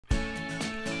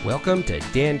Welcome to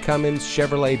Dan Cummins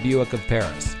Chevrolet Buick of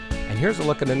Paris. And here's a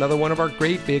look at another one of our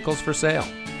great vehicles for sale.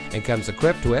 And comes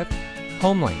equipped with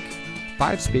HomeLink,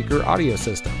 5-speaker audio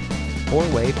system,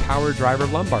 4-way power driver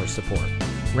lumbar support,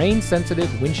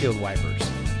 rain-sensitive windshield wipers,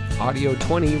 Audio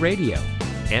 20 radio,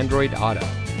 Android Auto,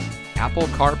 Apple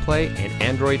CarPlay and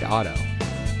Android Auto,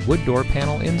 wood door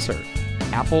panel insert,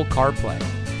 Apple CarPlay,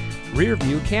 rear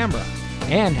view camera,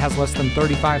 and has less than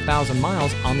 35,000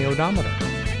 miles on the odometer.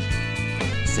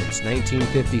 Since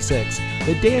 1956,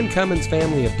 the Dan Cummins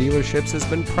family of dealerships has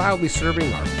been proudly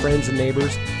serving our friends and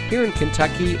neighbors here in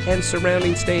Kentucky and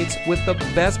surrounding states with the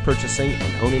best purchasing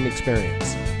and owning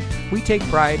experience. We take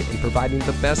pride in providing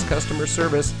the best customer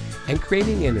service and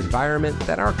creating an environment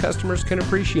that our customers can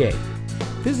appreciate.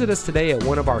 Visit us today at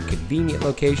one of our convenient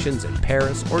locations in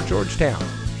Paris or Georgetown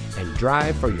and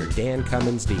drive for your Dan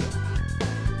Cummins deal.